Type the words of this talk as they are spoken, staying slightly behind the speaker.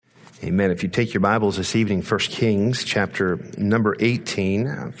Amen. If you take your Bibles this evening, 1 Kings chapter number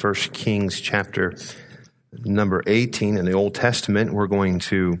 18, 1 Kings chapter number 18 in the Old Testament, we're going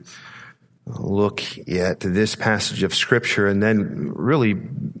to look at this passage of Scripture and then really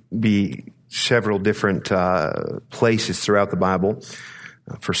be several different places throughout the Bible.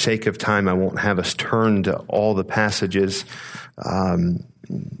 For sake of time, I won't have us turn to all the passages.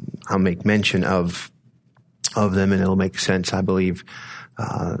 I'll make mention of them, and it'll make sense, I believe,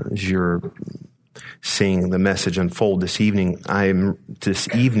 as you're seeing the message unfold this evening. I am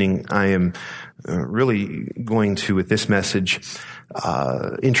really going to, with this message,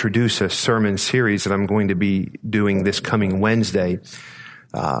 introduce a sermon series that I'm going to be doing this coming Wednesday.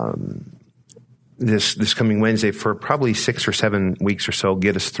 This coming Wednesday for probably 6 or 7 weeks or so,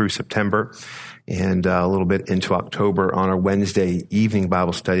 get us through September and a little bit into October on our Wednesday evening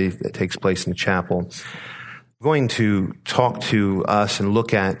Bible study that takes place in the chapel. I'm going to talk to us and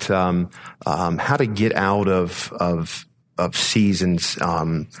look at how to get out of seasons.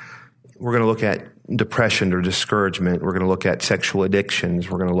 We're going to look at depression or discouragement. We're going to look at sexual addictions.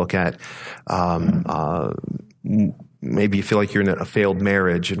 We're going to look at maybe you feel like you're in a failed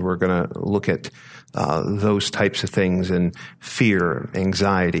marriage, and we're going to look at those types of things, and fear,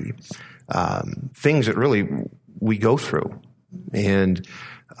 anxiety, things that really we go through. And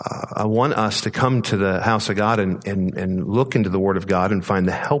I want us to come to the house of God and look into the Word of God and find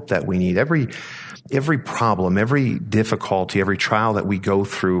the help that we need. Every problem, every difficulty, every trial that we go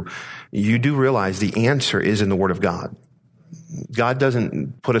through, you do realize the answer is in the Word of God. God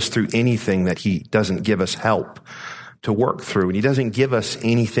doesn't put us through anything that He doesn't give us help to work through. And He doesn't give us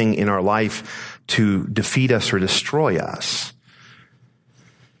anything in our life to defeat us or destroy us.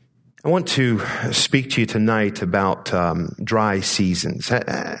 I want to speak to you tonight about dry seasons.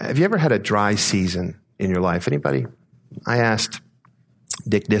 Have you ever had a dry season in your life? Anybody? I asked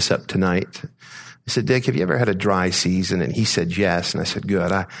Dick Dissop tonight. I said, Dick, have you ever had a dry season? And he said yes. And I said,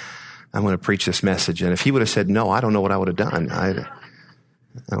 good. I'm going to preach this message. And if he would have said no, I don't know what I would have done. I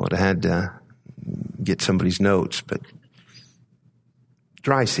would have had to get somebody's notes. But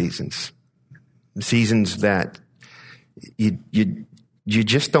dry seasons that you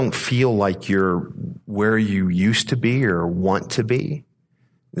just don't feel like you're where you used to be or want to be.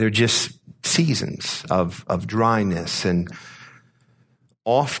 They're just seasons of dryness, and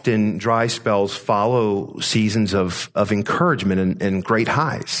often dry spells follow seasons of encouragement and great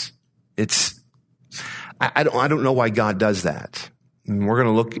highs. I don't know why God does that. And we're going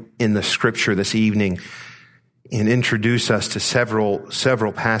to look in the Scripture this evening and introduce us to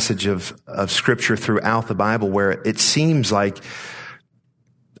several passages of Scripture throughout the Bible where it seems like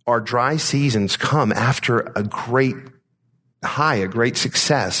our dry seasons come after a great high, a great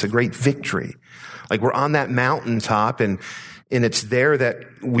success, a great victory. Like we're on that mountaintop and it's there that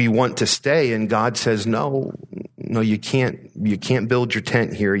we want to stay. And God says, no, you can't build your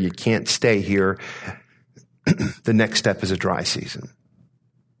tent here. You can't stay here. The next step is a dry season.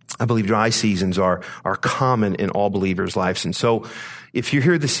 I believe dry seasons are common in all believers' lives. And so if you're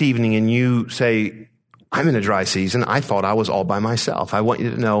here this evening and you say, I'm in a dry season, I thought I was all by myself. I want you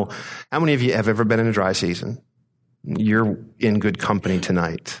to know, how many of you have ever been in a dry season? You're in good company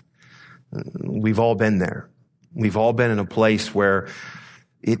tonight. We've all been there. We've all been in a place where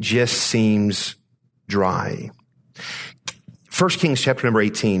it just seems dry. 1 Kings chapter number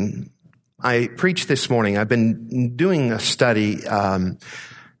 18. I preached this morning. I've been doing a study,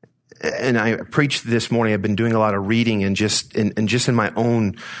 and I preached this morning. I've been doing a lot of reading and just in my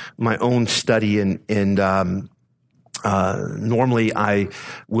own study. And normally I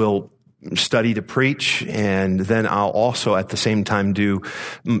will study to preach, and then I'll also at the same time do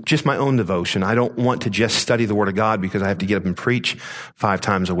just my own devotion. I don't want to just study the Word of God because I have to get up and preach 5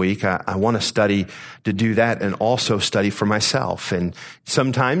 times a week. I want to study to do that and also study for myself. And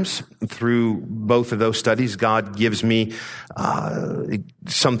sometimes through both of those studies, God gives me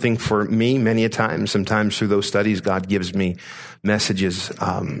something for me many a time. Sometimes through those studies, God gives me messages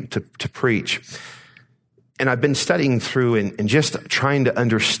to preach. And I've been studying through and just trying to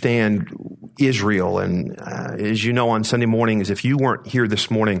understand Israel. And as you know, on Sunday mornings, if you weren't here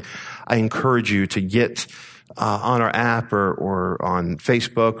this morning, I encourage you to get on our app or on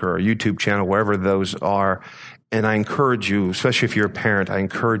Facebook or our YouTube channel, wherever those are. And I encourage you, especially if you're a parent, I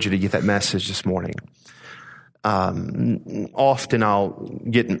encourage you to get that message this morning. Often I'll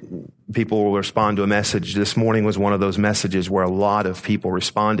get people will respond to a message. This morning was one of those messages where a lot of people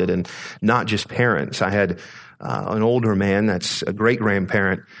responded, and not just parents. I had an older man that's a great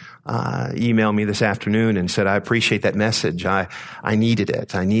grandparent emailed me this afternoon and said, I appreciate that message. I needed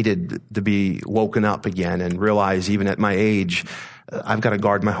it. I needed to be woken up again and realize even at my age, I've got to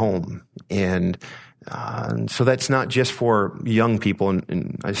guard my home. And so that's not just for young people.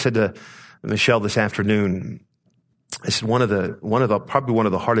 And I said to Michelle this afternoon, I said probably one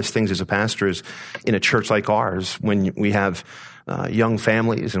of the hardest things as a pastor is in a church like ours, when we have young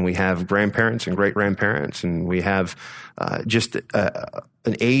families and we have grandparents and great grandparents and we have just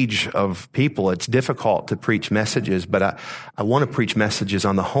an age of people. It's difficult to preach messages, but I want to preach messages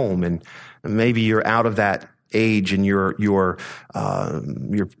on the home. And maybe you're out of that age and your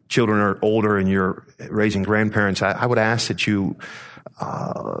children are older and you're raising grandparents. I would ask that you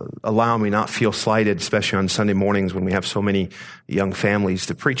allow me not feel slighted, especially on Sunday mornings when we have so many young families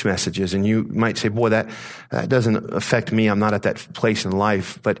to preach messages. And you might say, boy, that doesn't affect me. I'm not at that place in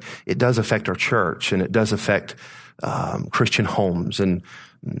life, but it does affect our church and it does affect Christian homes. And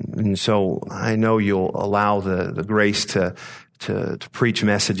so I know you'll allow the grace to preach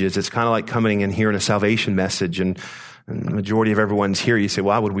messages. It's kind of like coming and hearing a salvation message. And the majority of everyone's here. You say,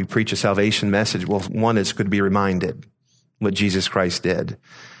 why would we preach a salvation message? Well, one is good to be reminded what Jesus Christ did.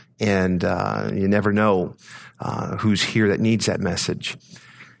 And you never know who's here that needs that message.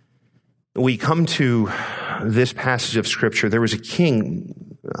 We come to this passage of Scripture. There was a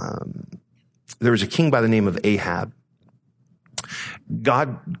king by the name of Ahab.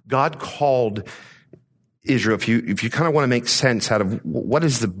 God called Israel. If you kind of want to make sense out of what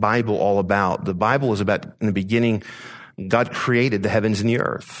is the Bible all about, the Bible is about, in the beginning, God created the heavens and the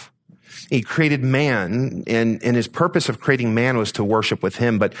earth. He created man, and his purpose of creating man was to worship with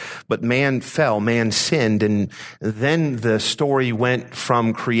him, but man fell, man sinned, and then the story went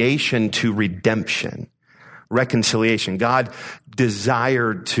from creation to redemption, reconciliation. God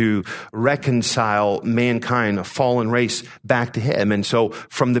desired to reconcile mankind, a fallen race, back to him. And so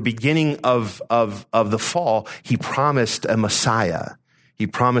from the beginning of the fall, he promised a Messiah. He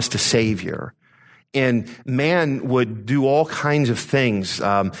promised a Savior. And man would do all kinds of things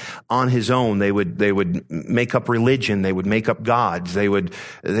on his own. They would make up religion. They would make up gods. They would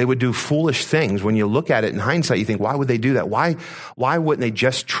do foolish things. When you look at it in hindsight, you think, why would they do that? Why wouldn't they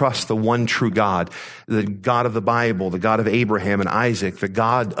just trust the one true God, the God of the Bible, the God of Abraham and Isaac, the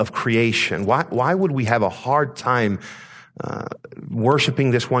God of creation? Why would we have a hard time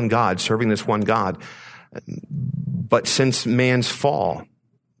worshiping this one God, serving this one God? But since man's fall,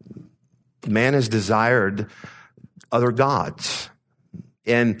 man has desired other gods.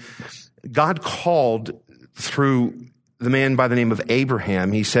 And God called through the man by the name of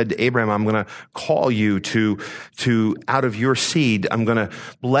Abraham. He said to Abraham, I'm going to call you to out of your seed, I'm going to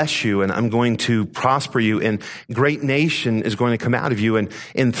bless you and I'm going to prosper you, and great nation is going to come out of you.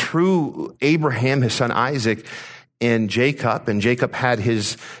 And through Abraham, his son Isaac, and Jacob had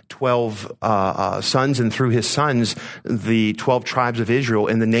his 12 sons, and through his sons, the 12 tribes of Israel,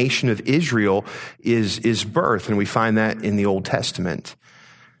 and the nation of Israel is birth, and we find that in the Old Testament.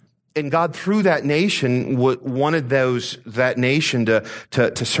 And God, through that nation, wanted that nation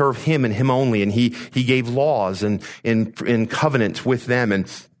to serve him and him only, and he gave laws and covenants with them,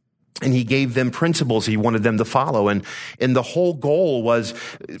 and he gave them principles he wanted them to follow. And the whole goal was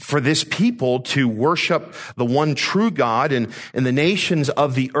for this people to worship the one true God, and the nations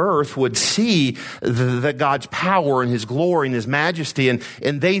of the earth would see the God's power and his glory and his majesty, and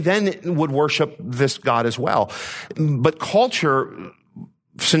they then would worship this God as well. But culture,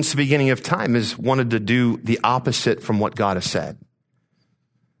 since the beginning of time, has wanted to do the opposite from what God has said.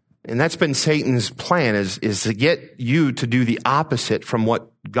 And that's been Satan's plan, is to get you to do the opposite from what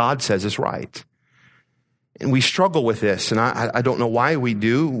God says is right. And we struggle with this, and I don't know why we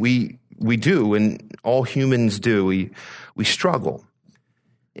do. We do, and all humans do. We struggle.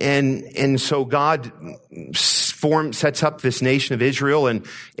 And so God sets up this nation of Israel,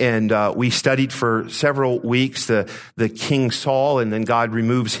 and we studied for several weeks the King Saul, and then God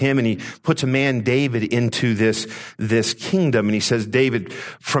removes him, and he puts a man, David, into this kingdom, and he says, David,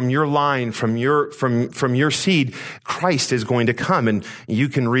 from your line, from your seed, Christ is going to come. And you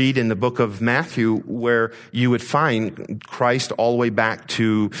can read in the book of Matthew where you would find Christ all the way back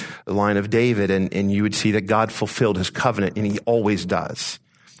to the line of David, and you would see that God fulfilled his covenant, and he always does.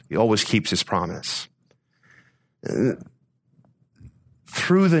 He always keeps his promise.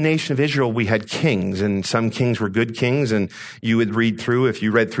 Through the nation of Israel, we had kings, and some kings were good kings, and you would read through, if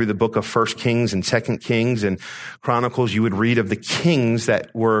you read through the book of 1 Kings and 2 Kings and Chronicles, you would read of the kings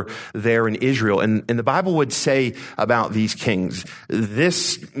that were there in Israel. And the Bible would say about these kings,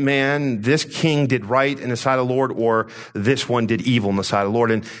 this king did right in the sight of the Lord, or this one did evil in the sight of the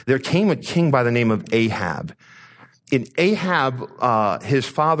Lord. And there came a king by the name of Ahab. in Ahab, his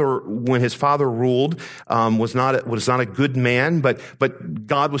father, when his father ruled, was not a good man, but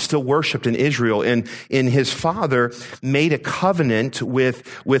God was still worshipped in Israel. And his father made a covenant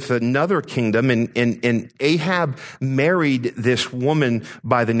with another kingdom, and Ahab married this woman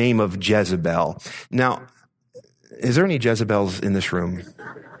by the name of Jezebel. Now, is there any Jezebels in this room?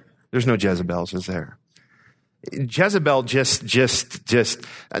 There's no Jezebels, is there? Jezebel just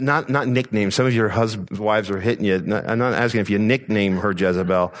not nicknames. Some of your husbands, wives are hitting you. I'm not asking if you nickname her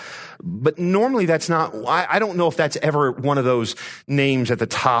Jezebel, but normally that's not. I don't know if that's ever one of those names at the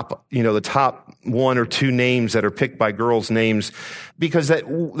top. The top one or two names that are picked by girls' names, because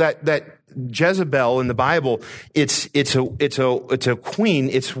that Jezebel in the Bible, it's a queen.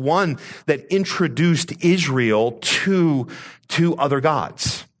 It's one that introduced Israel to other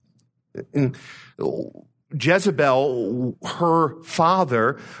gods. Jezebel, her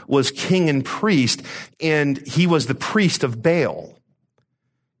father was king and priest, and he was the priest of Baal.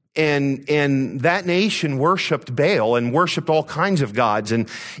 And that nation worshiped Baal and worshiped all kinds of gods. And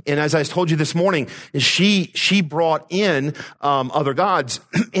as I told you this morning, she brought in other gods.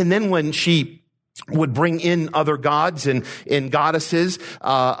 And then when she would bring in other gods and goddesses,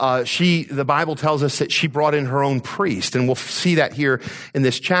 the Bible tells us that she brought in her own priest. And we'll see that here in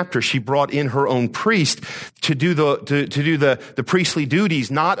this chapter. She brought in her own priest to do the priestly duties,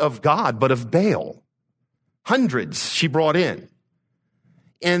 not of God, but of Baal. Hundreds she brought in.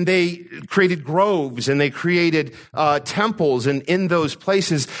 And they created groves and they created temples. And in those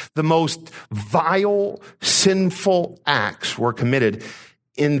places, the most vile, sinful acts were committed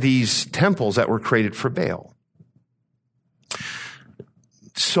in these temples that were created for Baal.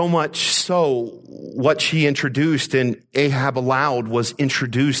 So much so, what she introduced and Ahab allowed was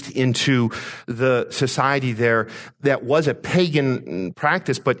introduced into the society there that was a pagan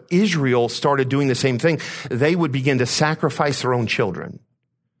practice, but Israel started doing the same thing. They would begin to sacrifice their own children.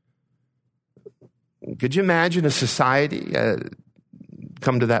 Could you imagine a society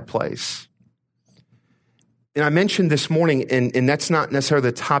come to that place? And I mentioned this morning, and that's not necessarily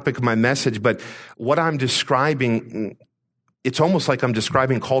the topic of my message, but what I'm describing, it's almost like I'm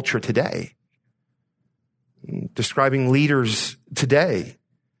describing culture today, describing leaders today.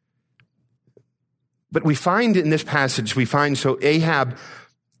 But we find in this passage, so Ahab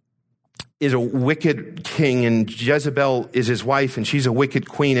is a wicked king, and Jezebel is his wife, and she's a wicked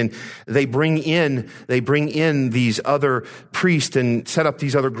queen, and they bring in these other priests and set up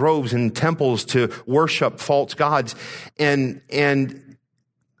these other groves and temples to worship false gods. And in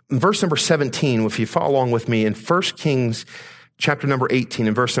verse number 17, if you follow along with me, in 1 Kings chapter number 18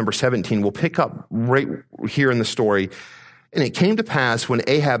 and verse number 17, we'll pick up right here in the story. And it came to pass when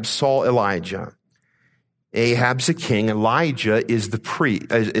Ahab saw Elijah. Ahab's the king. Elijah is the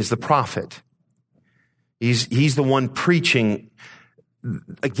prophet. He's the one preaching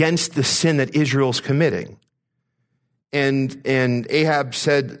against the sin that Israel's committing. And Ahab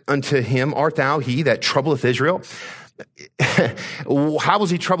said unto him, Art thou he that troubleth Israel? How was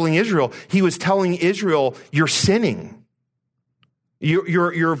he troubling Israel? He was telling Israel, you're sinning.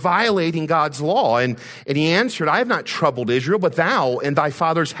 You're violating God's law. And he answered, I have not troubled Israel, but thou and thy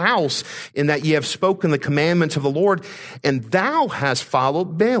father's house, in that ye have spoken the commandments of the Lord, and thou hast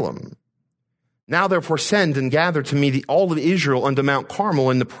followed Balaam. Now therefore send and gather to me all of Israel unto Mount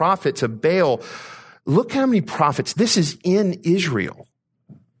Carmel, and the prophets of Baal. Look how many prophets. This is in Israel.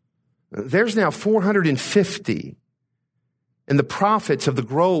 There's now 450. And the prophets of the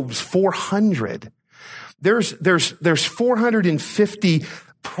groves, 400. There's 450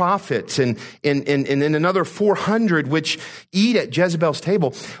 prophets and then another 400 which eat at Jezebel's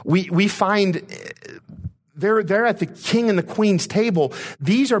table. We find they're at the king and the queen's table.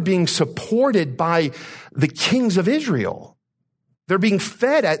 These are being supported by the kings of Israel. They're being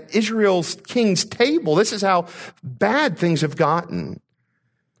fed at Israel's king's table. This is how bad things have gotten.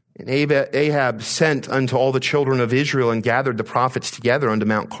 And Ahab sent unto all the children of Israel and gathered the prophets together unto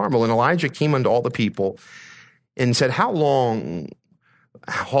Mount Carmel. And Elijah came unto all the people and said, how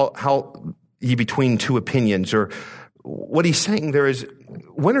ye between two opinions? Or what he's saying there is,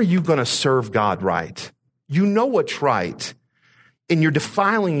 when are you going to serve God right? You know what's right, and you're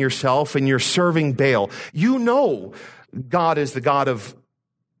defiling yourself and you're serving Baal. You know God is the God of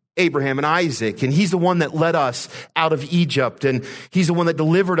Abraham and Isaac, and he's the one that led us out of Egypt, and he's the one that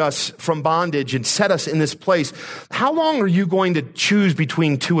delivered us from bondage and set us in this place. How long are you going to choose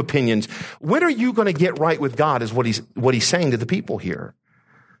between two opinions? When are you going to get right with God is what he's saying to the people here.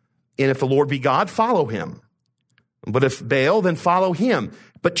 And if the Lord be God, follow him. But if Baal, then follow him.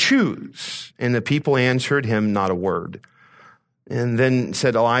 But choose. And the people answered him not a word. And then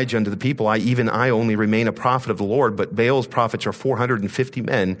said Elijah unto the people, I only remain a prophet of the Lord, but Baal's prophets are 450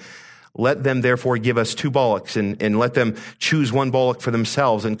 men. Let them therefore give us 2 bullocks and let them choose 1 bullock for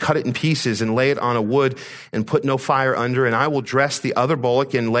themselves and cut it in pieces and lay it on a wood and put no fire under. And I will dress the other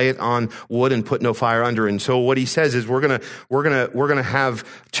bullock and lay it on wood and put no fire under. And so what he says is we're going to have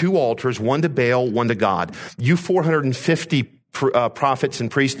 2 altars, one to Baal, one to God. You 450 prophets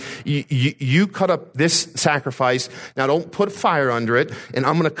and priests, you cut up this sacrifice. Now don't put fire under it. And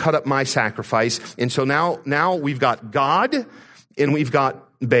I'm going to cut up my sacrifice. And so now we've got God and we've got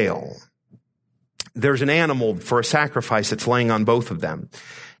Baal. There's an animal for a sacrifice that's laying on both of them.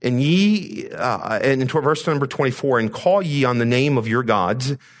 And and into verse number 24, and call ye on the name of your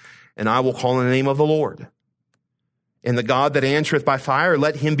gods, and I will call on the name of the Lord. And the God that answereth by fire,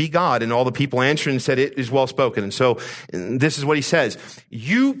 let him be God. And all the people answered and said, it is well spoken. And so this is what he says.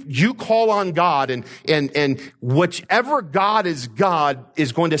 You call on God and whichever God is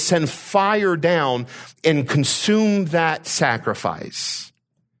going to send fire down and consume that sacrifice.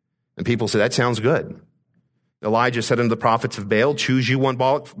 And people say, that sounds good. Elijah said unto the prophets of Baal, choose you 1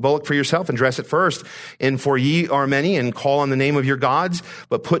 bullock for yourself and dress it first. And for ye are many, and call on the name of your gods,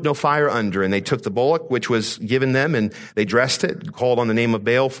 but put no fire under. And they took the bullock which was given them, and they dressed it, called on the name of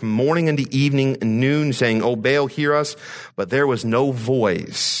Baal from morning unto evening and noon, saying, O Baal, hear us. But there was no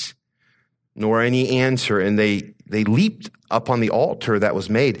voice, nor any answer. And they leaped up on the altar that was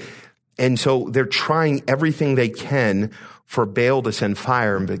made. And so they're trying everything they can for Baal to send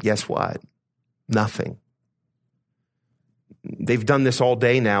fire. But guess what? Nothing. They've done this all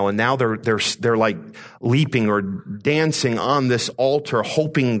day now, and now they're like leaping or dancing on this altar,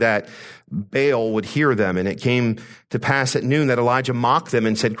 hoping that Baal would hear them. And it came to pass at noon that Elijah mocked them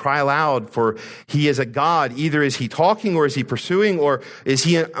and said, cry aloud, for he is a God. Either is he talking, or is he pursuing, or is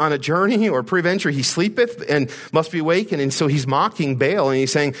he on a journey, or peradventure he sleepeth and must be awakened. And so he's mocking Baal, and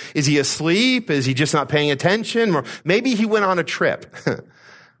he's saying, is he asleep? Is he just not paying attention? Or maybe he went on a trip.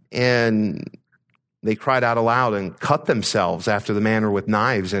 And they cried out aloud and cut themselves after the manner with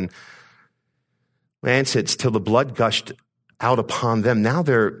knives and lancets till the blood gushed out upon them. Now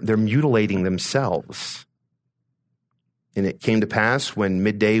they're mutilating themselves. And it came to pass when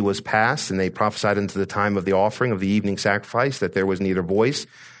midday was past, and they prophesied unto the time of the offering of the evening sacrifice, that there was neither voice,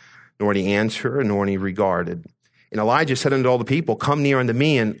 nor any answer, nor any regarded. And Elijah said unto all the people, come near unto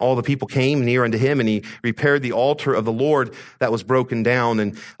me. And all the people came near unto him, and he repaired the altar of the Lord that was broken down.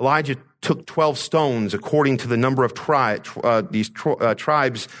 And Elijah took 12 stones according to the number of tribes of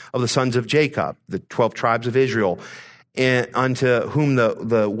the sons of Jacob, the 12 tribes of Israel, and unto whom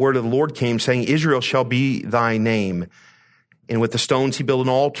the word of the Lord came, saying, Israel shall be thy name. And with the stones he built an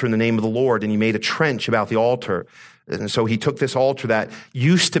altar in the name of the Lord, and he made a trench about the altar. And so he took this altar that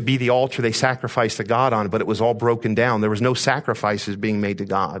used to be the altar they sacrificed to God on, but it was all broken down. There was no sacrifices being made to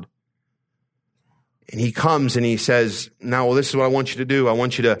God. And he comes and he says, now, well, this is what I want you to do. I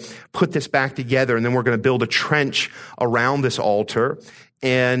want you to put this back together, and then we're going to build a trench around this altar.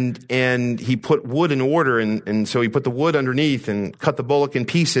 And he put wood in order. And so he put the wood underneath and cut the bullock in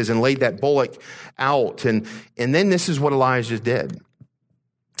pieces and laid that bullock out. And then this is what Elijah did.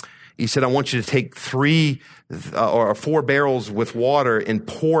 He said, I want you to take 3 or 4 barrels with water and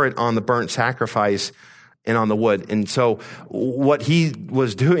pour it on the burnt sacrifice and on the wood. And so what he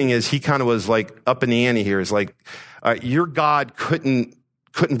was doing is he kind of was like up in the ante here. It's like, your God couldn't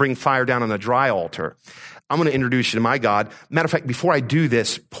bring fire down on a dry altar. I'm going to introduce you to my God. Matter of fact, before I do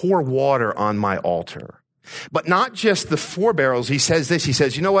this, pour water on my altar. But not just the 4 barrels. He says this. He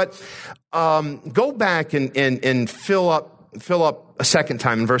says, you know what? Go back and fill up a second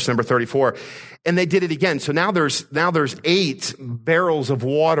time in verse number 34. And they did it again. So now there's 8 barrels of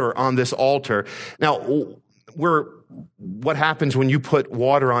water on this altar. Now, what happens when you put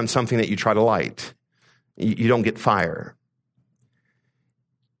water on something that you try to light? You don't get fire.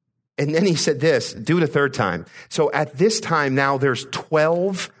 And then he said this, do it a third time. So at this time now there's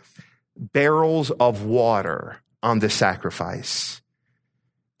 12 barrels of water on the sacrifice.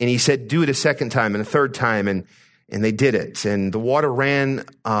 And he said, do it a second time and a third time. And they did it. And the water ran,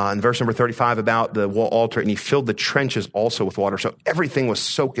 in verse number 35, about the altar, and he filled the trenches also with water. So everything was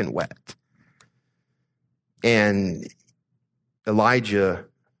soaking wet. And Elijah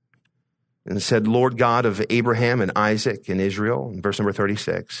said, Lord God of Abraham and Isaac and Israel, in verse number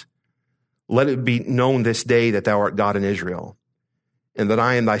 36, let it be known this day that thou art God in Israel, and that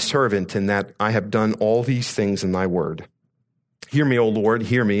I am thy servant, and that I have done all these things in thy word. Hear me, O Lord,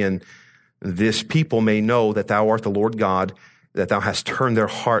 hear me, and this people may know that thou art the Lord God, that thou hast turned their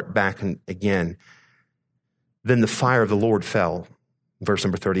heart back again. Then the fire of the Lord fell. Verse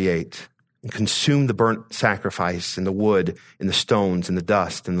number 38. and consumed the burnt sacrifice and the wood and the stones and the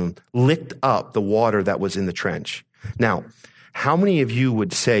dust and licked up the water that was in the trench. Now, how many of you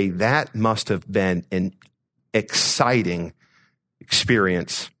would say that must have been an exciting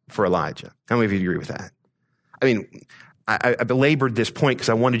experience for Elijah? How many of you agree with that? I mean, I belabored this point because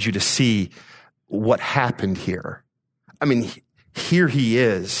I wanted you to see what happened here. I mean, here he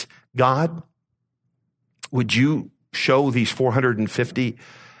is. God, would you show these 450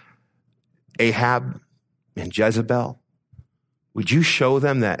 Ahab and Jezebel? Would you show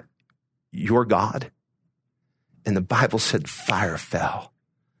them that you're God? And the Bible said fire fell.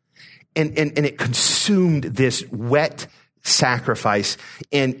 And it consumed this wet sacrifice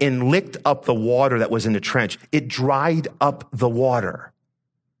and licked up the water that was in the trench. It dried up the water.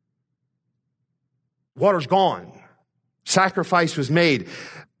 Water's gone. Sacrifice was made.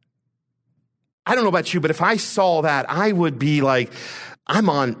 I don't know about you, but if I saw that, I would be like,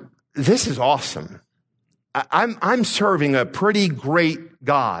 this is awesome. I'm serving a pretty great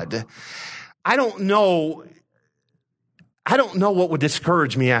God. I don't know what would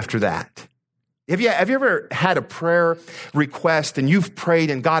discourage me after that. Have you ever had a prayer request and you've prayed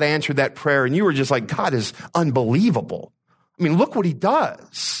and God answered that prayer and you were just like, God is unbelievable. I mean, look what he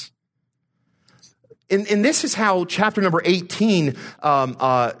does. And this is how chapter number 18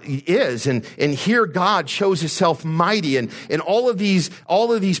 is. And here God shows himself mighty. And all of these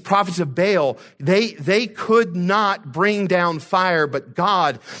prophets of Baal, they could not bring down fire, but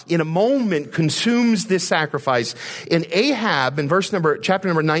God in a moment consumes this sacrifice. And Ahab, in chapter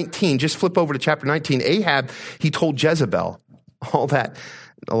number 19, just flip over to chapter 19, Ahab, he told Jezebel all that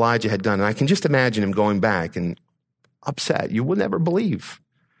Elijah had done. And I can just imagine him going back and upset. You will never believe.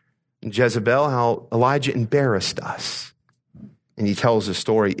 Jezebel, how Elijah embarrassed us. And he tells the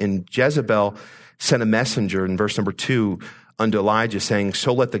story. And Jezebel sent a messenger in verse number 2 unto Elijah saying,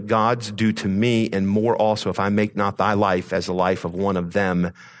 so let the gods do to me and more also if I make not thy life as the life of one of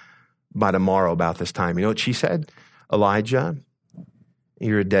them by tomorrow about this time. You know what she said? Elijah,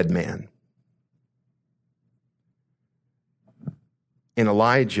 you're a dead man. And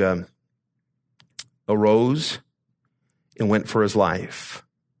Elijah arose and went for his life.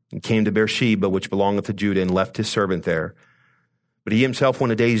 And came to Beersheba, which belongeth to Judah, and left his servant there. But he himself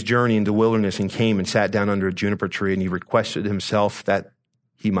went a day's journey into the wilderness and came and sat down under a juniper tree, and he requested himself that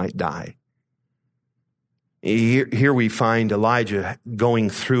he might die. Here we find Elijah going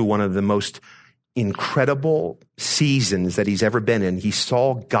through one of the most incredible seasons that he's ever been in. He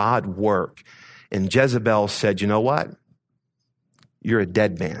saw God work. And Jezebel said, you know what? You're a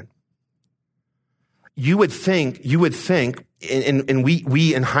dead man. You would think, and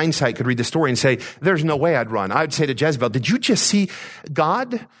we in hindsight could read the story and say, there's no way I'd run. I'd say to Jezebel, did you just see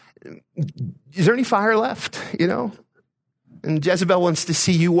God? Is there any fire left? You know? And Jezebel wants to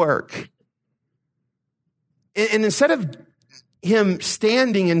see you work. And instead of him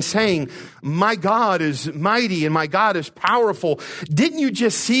standing and saying, my God is mighty and my God is powerful. Didn't you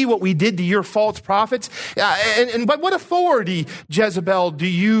just see what we did to your false prophets? And by what authority, Jezebel, do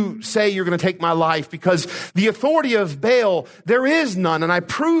you say you're going to take my life? Because the authority of Baal, there is none. And I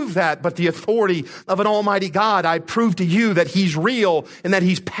prove that, but the authority of an almighty God, I prove to you that he's real and that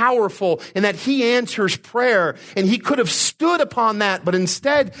he's powerful and that he answers prayer. And he could have stood upon that, but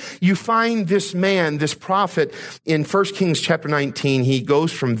instead you find this man, this prophet in 1 Kings chapter 19, he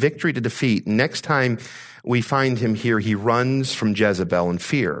goes from victory to defeat. Next time we find him here, he runs from Jezebel in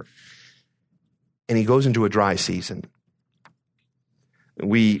fear. And he goes into a dry season.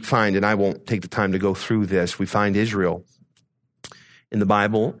 We find, and I won't take the time to go through this, we find Israel in the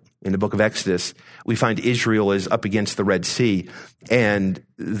Bible, in the book of Exodus. We find Israel is up against the Red Sea, and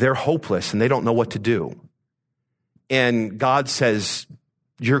they're hopeless, and they don't know what to do. And God says,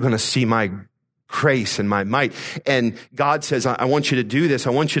 you're going to see my grace and my might. And God says, I want you to do this. I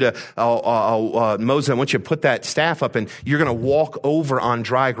want you to, Moses, I want you to put that staff up and you're going to walk over on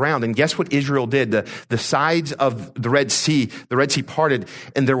dry ground. And guess what Israel did? The sides of the Red Sea parted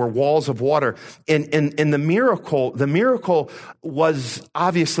and there were walls of water. And the miracle was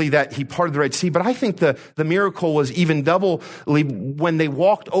obviously that he parted the Red Sea, but I think the miracle was even doubly when they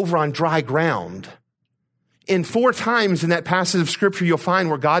walked over on dry ground. In 4 times in that passage of scripture, you'll find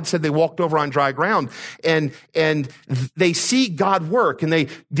where God said they walked over on dry ground and they see God work and they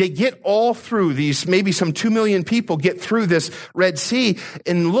get all through these, maybe some 2 million people get through this Red Sea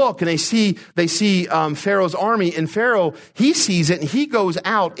and look and they see Pharaoh's army and Pharaoh, he sees it and he goes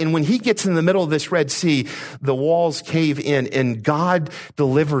out. And when he gets in the middle of this Red Sea, the walls cave in and God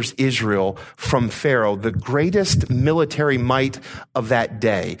delivers Israel from Pharaoh, the greatest military might of that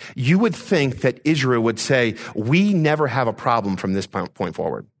day. You would think that Israel would say, we never have a problem from this point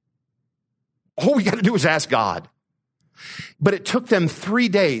forward. All we got to do is ask God. But it took them 3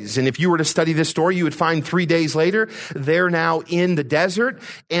 days. And if you were to study this story, you would find 3 days later, they're now in the desert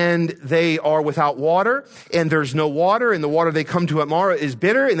and they are without water and there's no water. And the water they come to at Marah is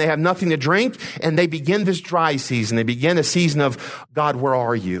bitter and they have nothing to drink. And they begin this dry season. They begin a season of, God, where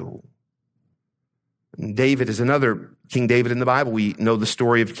are you? And David is another King David in the Bible. We know the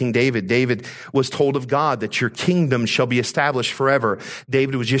story of King David. David was told of God that your kingdom shall be established forever.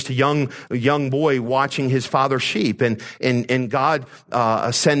 David was just a young boy watching his father's sheep, and God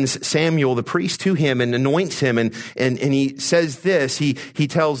sends Samuel the priest to him and anoints him, and he says this. He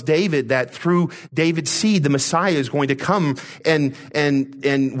tells David that through David's seed the Messiah is going to come, and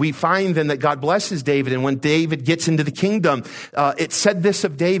we find then that God blesses David. And when David gets into the kingdom, it said this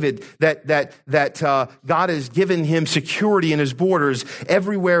of David that God has given him security in his borders.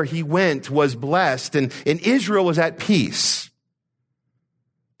 Everywhere he went was blessed, and Israel was at peace.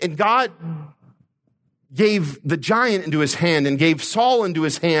 And God gave the giant into his hand and gave Saul into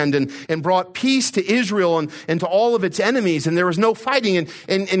his hand and brought peace to Israel and to all of its enemies. And there was no fighting.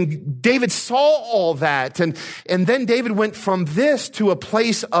 And David saw all that. And then David went from this to a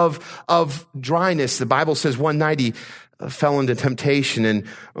place of dryness. The Bible says one night he fell into temptation,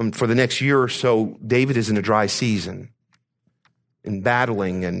 and for the next year or so, David is in a dry season and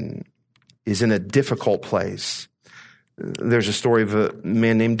battling and is in a difficult place. There's a story of a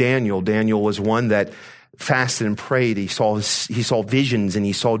man named Daniel. Daniel was one that fasted and prayed. He saw visions and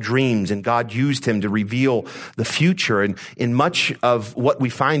he saw dreams, and God used him to reveal the future. And in much of what we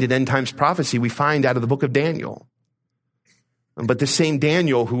find in end times prophecy, we find out of the book of Daniel. But the same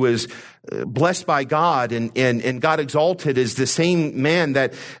Daniel who is blessed by God and God exalted is the same man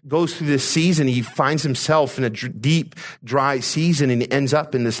that goes through this season. He finds himself in a deep, dry season, and he ends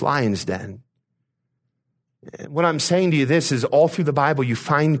up in this lion's den. What I'm saying to you this is, all through the Bible you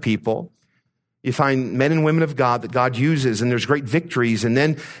find people, you find men and women of God that God uses, and there's great victories, and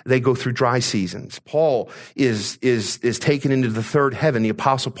then they go through dry seasons. Paul is taken into the third heaven. The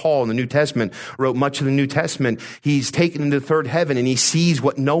Apostle Paul in the New Testament wrote much of the New Testament. He's taken into the third heaven, and he sees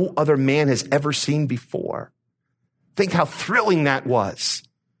what no other man has ever seen before. Think how thrilling that was.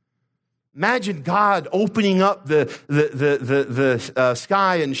 Imagine God opening up the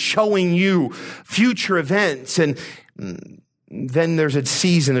sky and showing you future events. And then there's a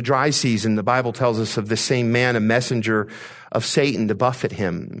season, a dry season. The Bible tells us of the same man, a messenger of Satan to buffet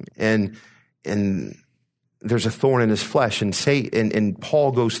him. And there's a thorn in his flesh. And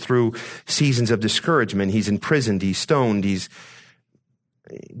Paul goes through seasons of discouragement. He's imprisoned. He's stoned. He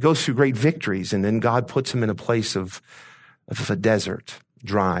goes through great victories. And then God puts him in a place of a desert,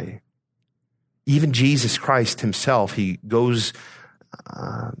 dry. Even Jesus Christ himself, he goes,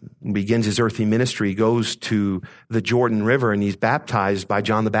 begins his earthly ministry, he goes to the Jordan River, and he's baptized by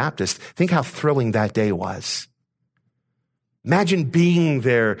John the Baptist. Think how thrilling that day was. Imagine being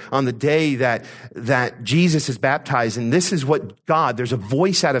there on the day that Jesus is baptized, and this is what God, there's a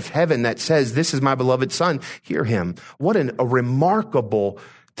voice out of heaven that says, "This is my beloved son, hear him." What a remarkable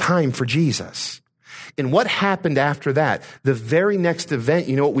time for Jesus. And what happened after that? The very next event,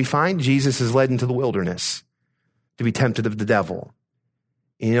 you know what we find? Jesus is led into the wilderness to be tempted of the devil.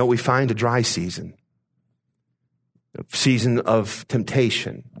 And you know what we find? A dry season. A season of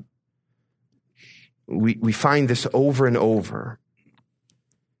temptation. We find this over and over.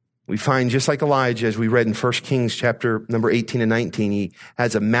 We find, just like Elijah, as we read in 1 Kings chapter number 18 and 19, he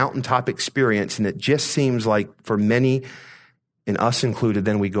has a mountaintop experience, and it just seems like for many, and us included,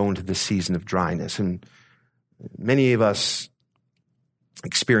 then we go into the season of dryness. And many of us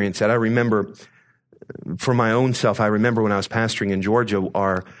experience that. I remember, for my own self, I remember when I was pastoring in Georgia,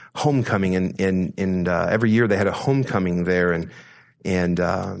 our homecoming, and every year they had a homecoming there. And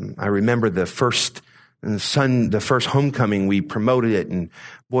I remember the first homecoming, we promoted it, and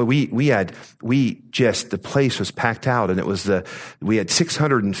boy, the place was packed out, and we had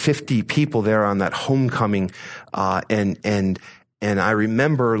 650 people there on that homecoming, and I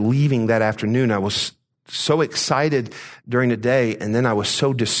remember leaving that afternoon. I was so excited during the day, and then I was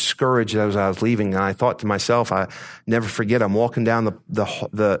so discouraged as I was leaving, and I thought to myself, I never forget, I'm walking down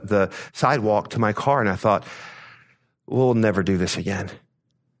the sidewalk to my car, and I thought, we'll never do this again.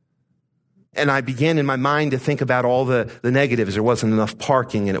 And I began in my mind to think about all the negatives. There wasn't enough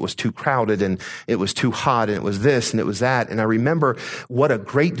parking, and it was too crowded, and it was too hot, and it was this, and it was that. And I remember what a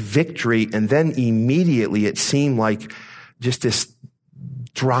great victory. And then immediately it seemed like just this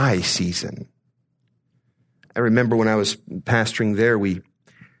dry season. I remember when I was pastoring there, we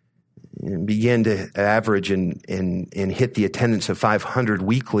began to average and hit the attendance of 500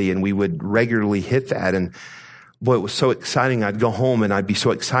 weekly, and we would regularly hit that. And boy, it was so exciting. I'd go home and I'd be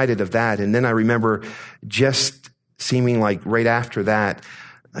so excited of that. And then I remember just seeming like right after that,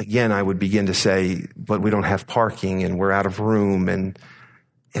 again, I would begin to say, but we don't have parking and we're out of room. And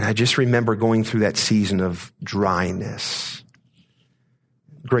I just remember going through that season of dryness.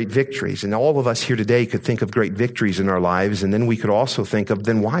 Great victories. And all of us here today could think of great victories in our lives. And then we could also think of,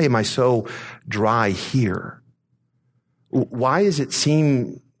 then why am I so dry here? Why does it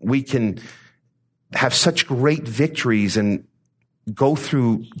seem we can have such great victories and go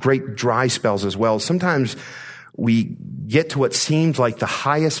through great dry spells as well? Sometimes we get to what seems like the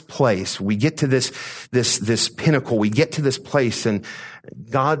highest place. We get to this pinnacle. We get to this place and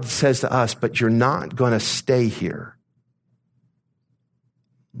God says to us, but you're not going to stay here.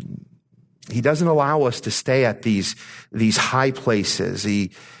 He doesn't allow us to stay at these high places.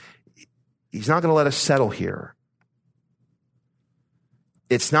 He's not going to let us settle here.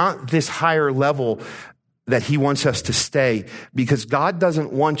 It's not this higher level that he wants us to stay, because God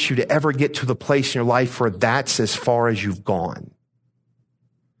doesn't want you to ever get to the place in your life where that's as far as you've gone.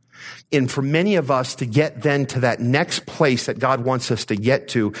 And for many of us to get then to that next place that God wants us to get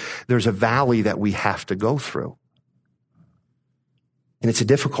to, there's a valley that we have to go through. And it's a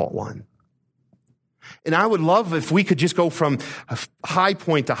difficult one. And I would love if we could just go from a high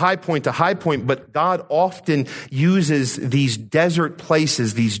point to high point to high point, but God often uses these desert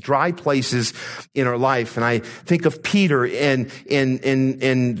places, these dry places in our life. And I think of Peter and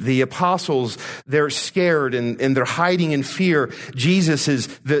the apostles. They're scared and they're hiding in fear. Jesus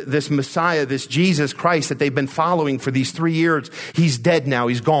is this Messiah, this Jesus Christ that they've been following for these 3 years. He's dead now.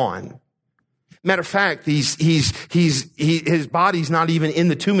 He's gone. Matter of fact, his body's not even in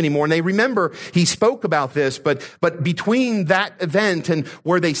the tomb anymore. And they remember he spoke about this, but between that event and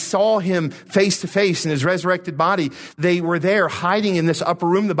where they saw him face to face in his resurrected body, they were there hiding in this upper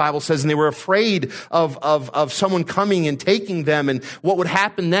room, the Bible says, and they were afraid of someone coming and taking them and what would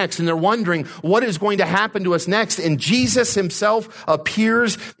happen next. And they're wondering what is going to happen to us next. And Jesus himself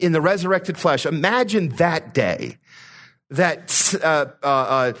appears in the resurrected flesh. Imagine that day. That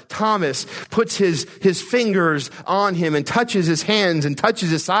Thomas puts his fingers on him and touches his hands and touches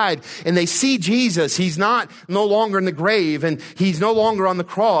his side, and they see Jesus. He's no longer in the grave, and he's no longer on the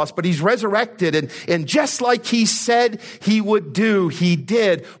cross, but he's resurrected, and just like he said he would do, he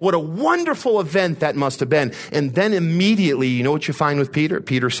did. What a wonderful event that must have been. And then immediately, you know what you find with Peter?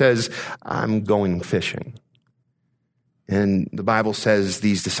 Peter says, I'm going fishing. And the Bible says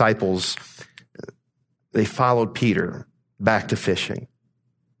these disciples, they followed Peter back to fishing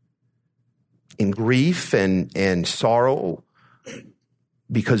in grief and sorrow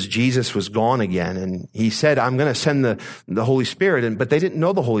because Jesus was gone again. And he said, I'm going to send the Holy Spirit. But they didn't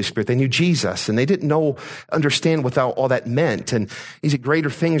know the Holy Spirit. They knew Jesus, and they didn't understand what all that meant. And he said,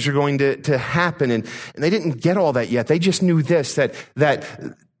 greater things are going to happen. And they didn't get all that yet. They just knew this, that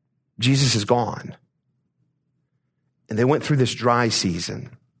Jesus is gone. And they went through this dry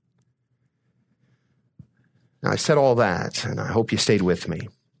season. Now, I said all that, and I hope you stayed with me.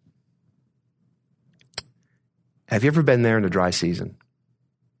 Have you ever been there in a dry season?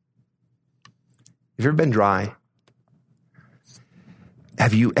 Have you ever been dry?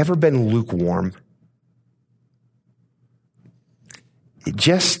 Have you ever been lukewarm?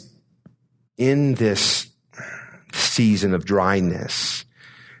 Just in this season of dryness,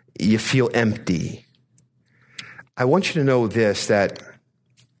 you feel empty. I want you to know this, that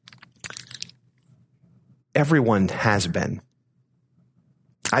everyone has been.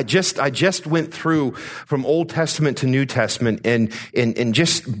 I just went through from Old Testament to New Testament and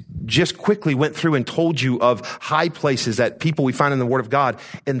just quickly went through and told you of high places that people we find in the Word of God.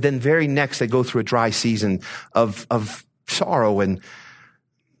 And then very next they go through a dry season of sorrow and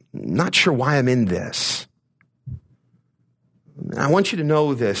not sure why I'm in this. I want you to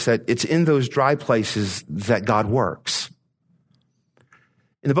know this, that it's in those dry places that God works.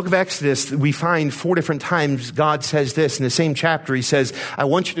 In the book of Exodus, we find 4 different times God says this. In the same chapter, he says, I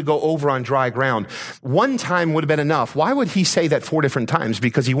want you to go over on dry ground. One time would have been enough. Why would he say that 4 different times?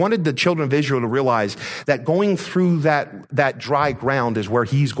 Because he wanted the children of Israel to realize that going through that dry ground is where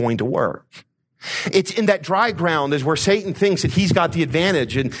he's going to work. It's in that dry ground is where Satan thinks that he's got the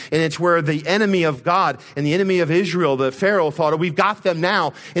advantage. And it's where the enemy of God and the enemy of Israel, the Pharaoh, thought, oh, we've got them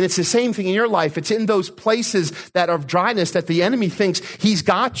now. And it's the same thing in your life. It's in those places that are of dryness that the enemy thinks he's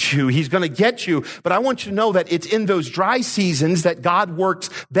got you. He's going to get you. But I want you to know that it's in those dry seasons that God works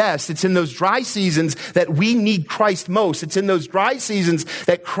best. It's in those dry seasons that we need Christ most. It's in those dry seasons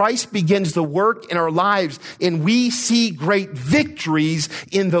that Christ begins the work in our lives. And we see great victories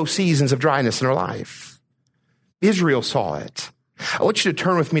in those seasons of dryness in our life. Israel saw it. I want you to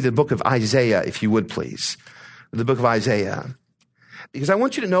turn with me to the book of Isaiah, if you would, please. the book of Isaiah. Because I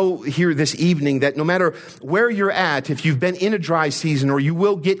want you to know here this evening that no matter where you're at, if you've been in a dry season or you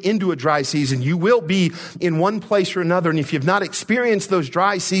will get into a dry season, you will be in one place or another. And if you've not experienced those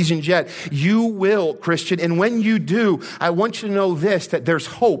dry seasons yet, you will, Christian. And when you do, I want you to know this, that there's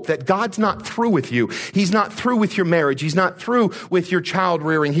hope, that God's not through with you. He's not through with your marriage. He's not through with your child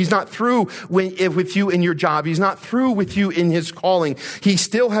rearing. He's not through with you in your job. He's not through with you in his calling. He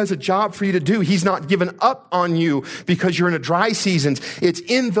still has a job for you to do. He's not given up on you because you're in a dry season. It's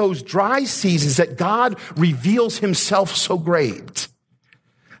in those dry seasons that God reveals himself so great.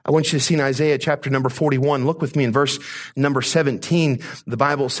 I want you to see in Isaiah chapter number 41, look with me in verse number 17. The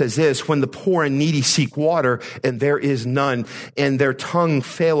Bible says this, when the poor and needy seek water and there is none, and their tongue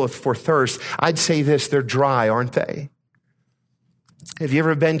faileth for thirst. I'd say this, they're dry, aren't they? Have you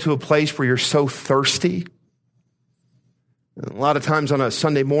ever been to a place where you're so thirsty? A lot of times on a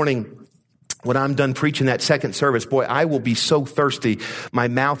Sunday morning, when I'm done preaching that second service, boy, I will be so thirsty. My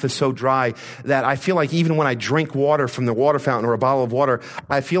mouth is so dry that I feel like even when I drink water from the water fountain or a bottle of water,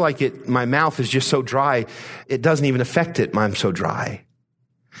 I feel like my mouth is just so dry, it doesn't even affect it. I'm so dry.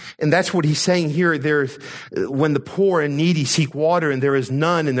 And that's what he's saying here. When the poor and needy seek water and there is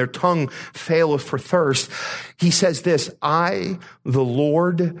none and their tongue faileth for thirst, he says this, I, the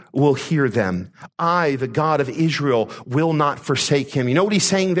Lord, will hear them. I, the God of Israel, will not forsake him. You know what he's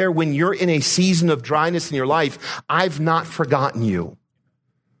saying there? When you're in a season of dryness in your life, I've not forgotten you.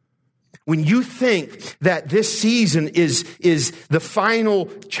 When you think that this season is the final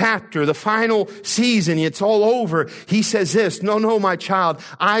chapter, the final season, it's all over, he says this, no, my child,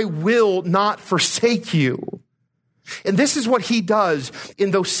 I will not forsake you. And this is what he does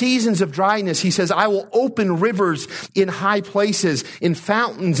in those seasons of dryness. He says, I will open rivers in high places, in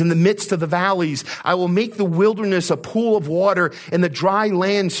fountains in the midst of the valleys. I will make the wilderness a pool of water and the dry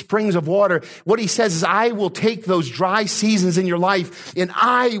land springs of water. What he says is, I will take those dry seasons in your life and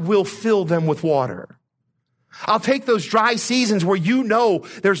I will fill them with water. I'll take those dry seasons where you know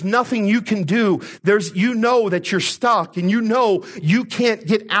there's nothing you can do. You know that you're stuck and you know you can't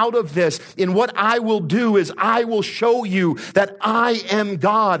get out of this. And what I will do is I will show you that I am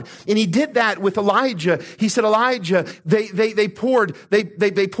God. And he did that with Elijah. He said, Elijah, they poured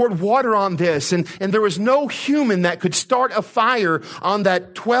water on this and there was no human that could start a fire on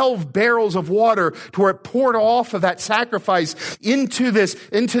that 12 barrels of water to where it poured off of that sacrifice into this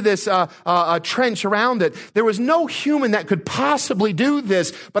trench around it. There was no human that could possibly do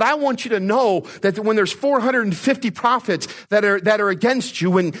this, but I want you to know that when there's 450 prophets that are against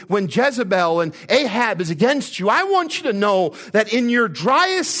you, when Jezebel and Ahab is against you, I want you to know that in your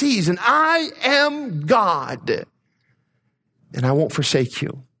driest season, I am God, and I won't forsake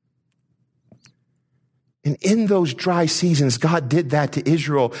you. And in those dry seasons, God did that to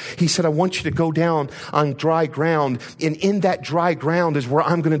Israel. He said, I want you to go down on dry ground. And in that dry ground is where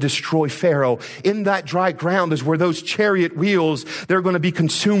I'm going to destroy Pharaoh. In that dry ground is where those chariot wheels, they're going to be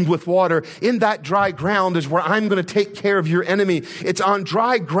consumed with water. In that dry ground is where I'm going to take care of your enemy. It's on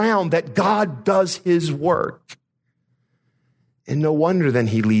dry ground that God does his work. And no wonder then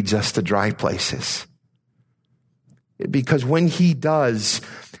he leads us to dry places. Because when he does,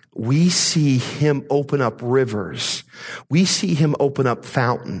 we see him open up rivers. We see him open up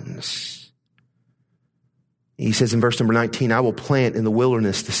fountains. He says in verse number 19, I will plant in the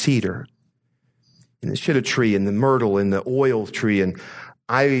wilderness the cedar and the shittim tree and the myrtle and the oil tree, and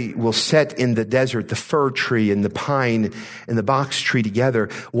I will set in the desert the fir tree and the pine and the box tree together.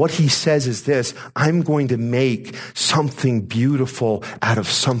 What he says is this, I'm going to make something beautiful out of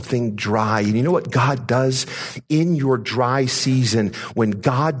something dry. And you know what God does in your dry season? When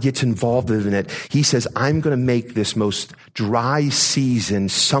God gets involved in it, he says, I'm going to make this most dry season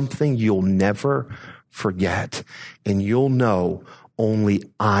something you'll never forget. And you'll know only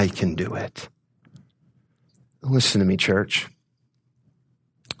I can do it. Listen to me, church.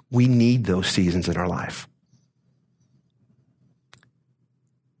 We need those seasons in our life.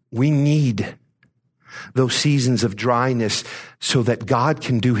 We need those seasons of dryness so that God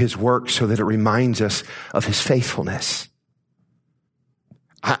can do his work, so that it reminds us of his faithfulness.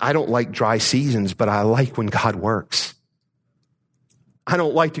 I don't like dry seasons, but I like when God works. I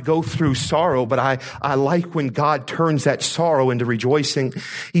don't like to go through sorrow, but I like when God turns that sorrow into rejoicing.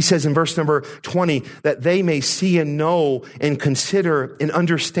 He says in verse number 20, that they may see and know and consider and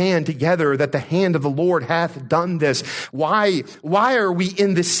understand together that the hand of the Lord hath done this. Why are we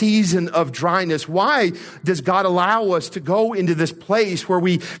in the season of dryness? Why does God allow us to go into this place where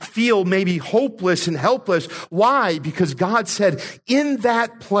we feel maybe hopeless and helpless? Why? Because God said, in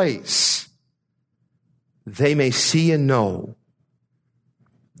that place, they may see and know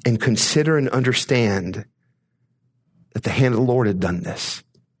and consider and understand that the hand of the Lord had done this.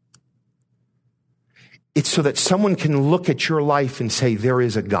 It's so that someone can look at your life and say, there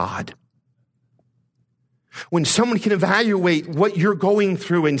is a God. When someone can evaluate what you're going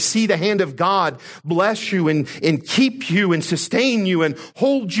through and see the hand of God bless you and keep you and sustain you and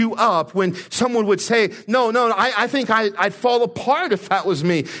hold you up. When someone would say, no, I think I'd fall apart if that was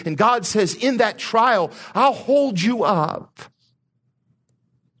me. And God says, in that trial, I'll hold you up.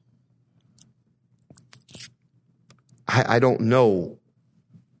 I don't know.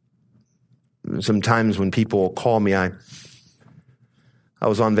 Sometimes when people call me, I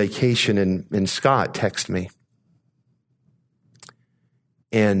was on vacation and Scott texted me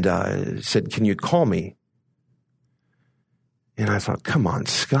and said, can you call me? And I thought, come on,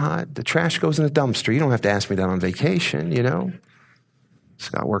 Scott, the trash goes in the dumpster. You don't have to ask me that on vacation, you know.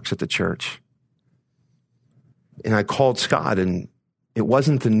 Scott works at the church. And I called Scott, and it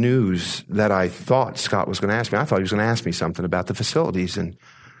wasn't the news that I thought Scott was going to ask me. I thought he was going to ask me something about the facilities. And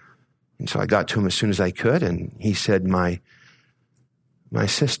so I got to him as soon as I could, and he said, my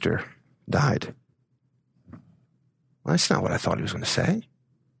sister died. Well, that's not what I thought he was going to say.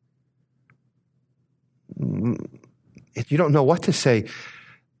 If you don't know what to say,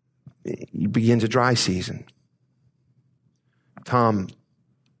 you begin a dry season. Tom,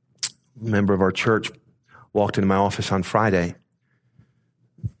 a member of our church, walked into my office on Friday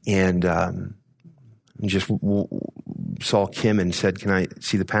and just saw Kim and said, can I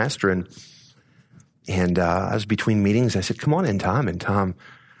see the pastor? And I was between meetings. I said, come on in, Tom. And Tom,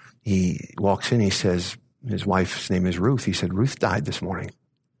 he walks in, he says, his wife's name is Ruth. He said, Ruth died this morning.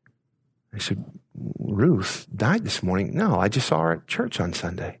 I said, Ruth died this morning? No, I just saw her at church on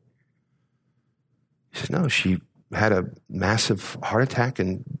Sunday. He says, no, she had a massive heart attack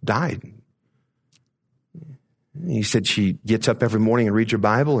and died. He said she gets up every morning and reads her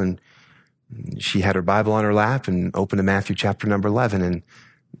Bible, and she had her Bible on her lap and opened to Matthew chapter number 11. And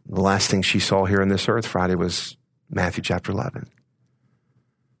the last thing she saw here on this earth Friday was Matthew chapter 11.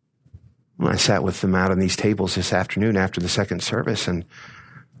 I sat with them out on these tables this afternoon after the second service, and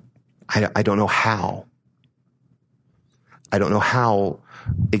I don't know how. I don't know how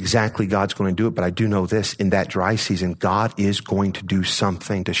exactly God's going to do it, but I do know this. In that dry season, God is going to do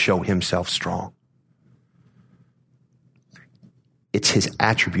something to show himself strong. It's his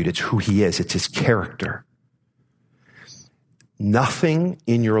attribute. It's who he is. It's his character. Nothing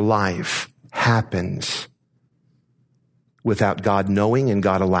in your life happens without God knowing and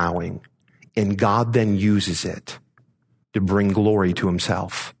God allowing. And God then uses it to bring glory to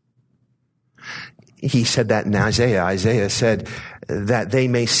himself. He said that in Isaiah. Isaiah said that they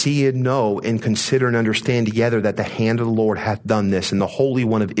may see and know and consider and understand together that the hand of the Lord hath done this, and the Holy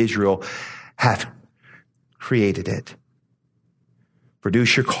One of Israel hath created it.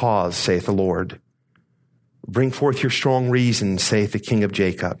 Produce your cause, saith the Lord. Bring forth your strong reasons, saith the King of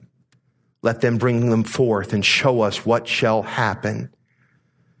Jacob. Let them bring them forth and show us what shall happen.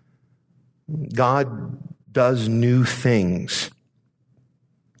 God does new things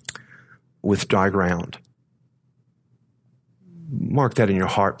with dry ground. Mark that in your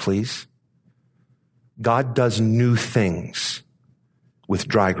heart, please. God does new things with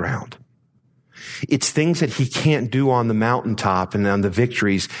dry ground. It's things that he can't do on the mountaintop and on the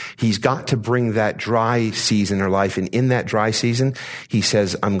victories. He's got to bring that dry season in our life. And in that dry season, he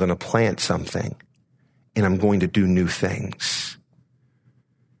says, I'm going to plant something and I'm going to do new things.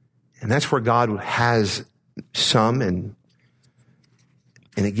 And that's where God has some. And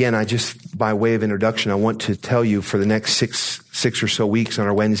again, I just, by way of introduction, I want to tell you for the next six or so weeks on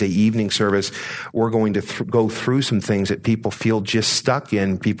our Wednesday evening service, we're going to go through some things that people feel just stuck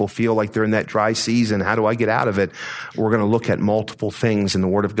in. People feel like they're in that dry season. How do I get out of it? We're going to look at multiple things in the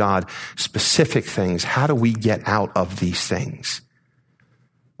Word of God, specific things. How do we get out of these things?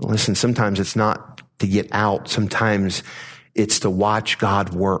 Listen, sometimes it's not to get out. Sometimes it's to watch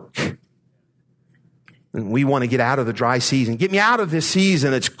God work. And we want to get out of the dry season. Get me out of this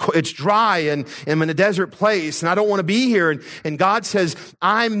season. It's dry and I'm in a desert place and I don't want to be here. And God says,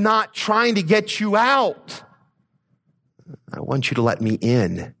 I'm not trying to get you out. I want you to let me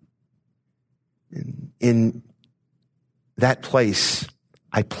in. In that place,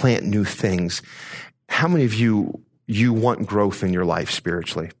 I plant new things. How many of you want growth in your life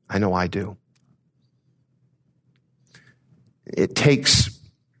spiritually? I know I do. It takes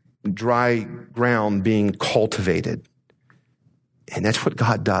dry ground being cultivated. And that's what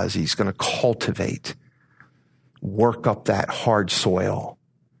God does. He's going to cultivate, work up that hard soil.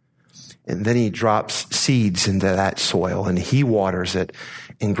 And then he drops seeds into that soil and he waters it,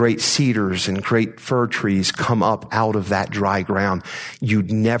 and great cedars and great fir trees come up out of that dry ground.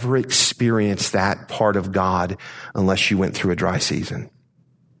 You'd never experience that part of God unless you went through a dry season.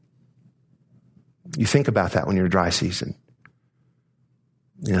 You think about that when you're in a dry season.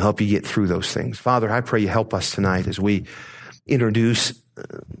 It'll help you get through those things. Father, I pray you help us tonight as we introduce,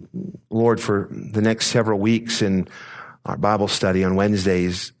 Lord, for the next several weeks in our Bible study on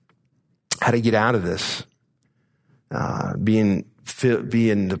Wednesdays, how to get out of this, be in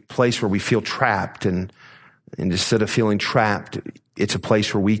the place where we feel trapped, and instead of feeling trapped, it's a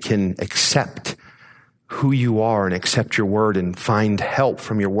place where we can accept who you are and accept your word and find help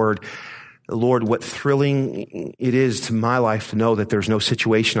from your word. Lord, what thrilling it is to my life to know that there's no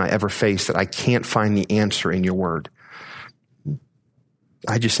situation I ever face that I can't find the answer in your word.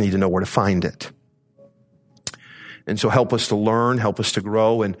 I just need to know where to find it. And so help us to learn, help us to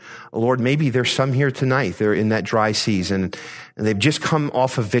grow. And Lord, maybe there's some here tonight, they're in that dry season and they've just come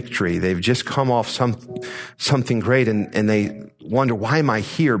off a victory. They've just come off something great and they wonder, why am I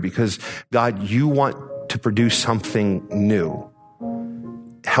here? Because God, you want to produce something new.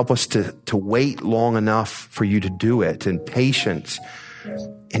 Help us to wait long enough for you to do it, and patience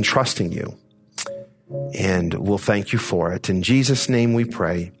and trusting you. And we'll thank you for it. In Jesus' name we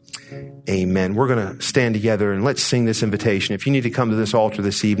pray. Amen. We're going to stand together and let's sing this invitation. If you need to come to this altar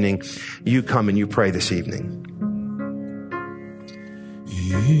this evening, you come and you pray this evening.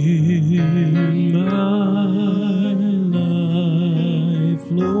 In my life,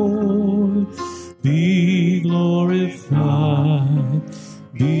 Lord, be glorified,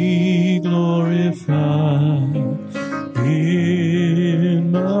 be glorified.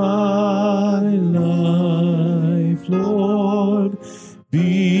 In my life, Lord,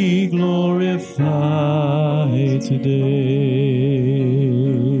 be glorified today.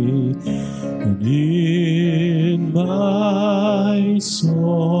 And in my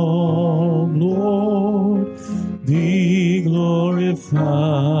song, Lord, be glorified,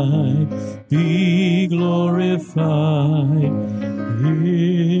 be glorified.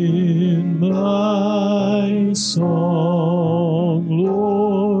 In my song,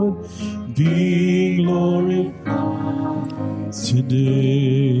 Lord, be glorified today.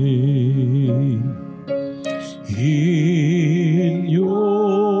 In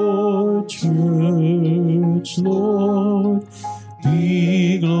your church, Lord,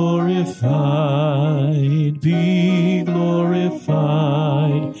 be glorified, be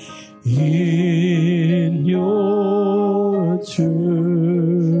glorified. In your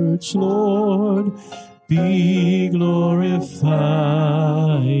church, Lord, be glorified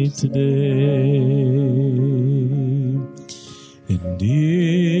today. And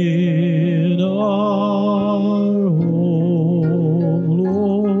in our home,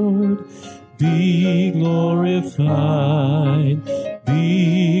 Lord, be glorified,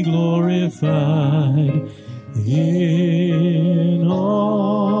 be glorified. In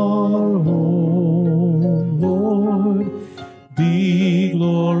our home, Lord, be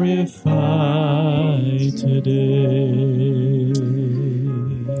glorified today.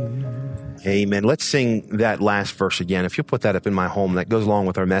 Amen. Let's sing that last verse again. If you'll put that up in my home, that goes along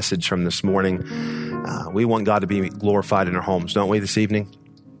with our message from this morning. We want God to be glorified in our homes, don't we, this evening?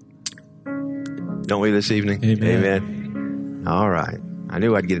 Don't we this evening? Amen. Amen. All right. I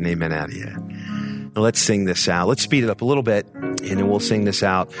knew I'd get an amen out of you. Now let's sing this out. Let's speed it up a little bit, and then we'll sing this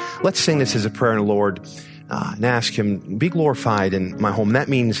out. Let's sing this as a prayer in the Lord and ask Him, be glorified in my home. That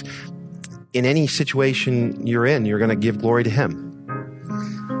means in any situation you're in, you're going to give glory to Him.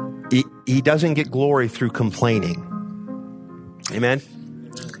 He doesn't get glory through complaining. Amen?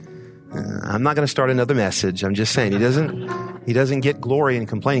 I'm not going to start another message. I'm just saying He doesn't get glory in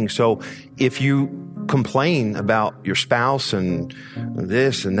complaining. So if you complain about your spouse and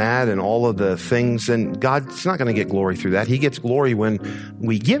this and that and all of the things, then God's not going to get glory through that. He gets glory when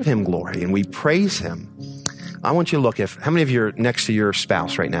we give Him glory and we praise Him. I want you to look how many of you are next to your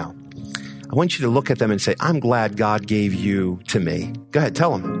spouse right now? I want you to look at them and say, I'm glad God gave you to me. Go ahead,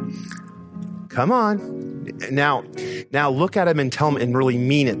 tell them. Come on. Now look at him and tell him and really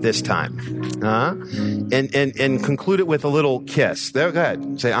mean it this time. And conclude it with a little kiss. There, go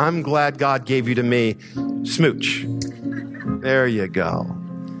ahead. Say, I'm glad God gave you to me. Smooch. There you go.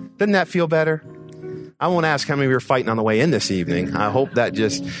 Doesn't that feel better? I won't ask how many of you are fighting on the way in this evening. I hope that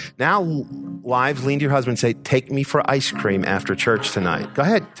now wives, lean to your husband and say, take me for ice cream after church tonight. Go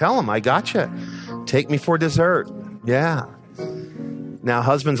ahead. Tell him, I got you. Take me for dessert. Yeah. Now,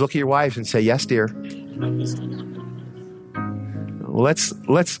 husbands, look at your wives and say, yes, dear.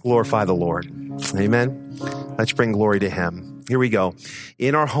 Let's glorify the Lord. Amen. Let's bring glory to Him. Here we go.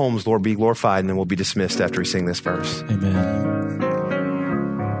 In our homes, Lord, be glorified, and then we'll be dismissed after we sing this verse. Amen.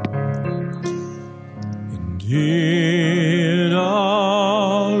 And in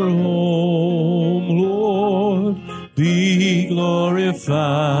our home, Lord, be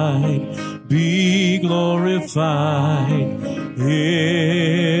glorified, be glorified.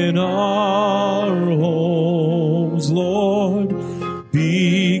 In our homes, Lord,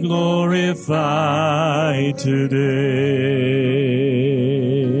 be glorified today.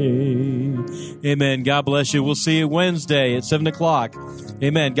 Amen. God bless you. We'll see you Wednesday at 7 o'clock.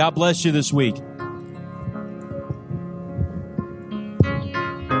 Amen. God bless you this week.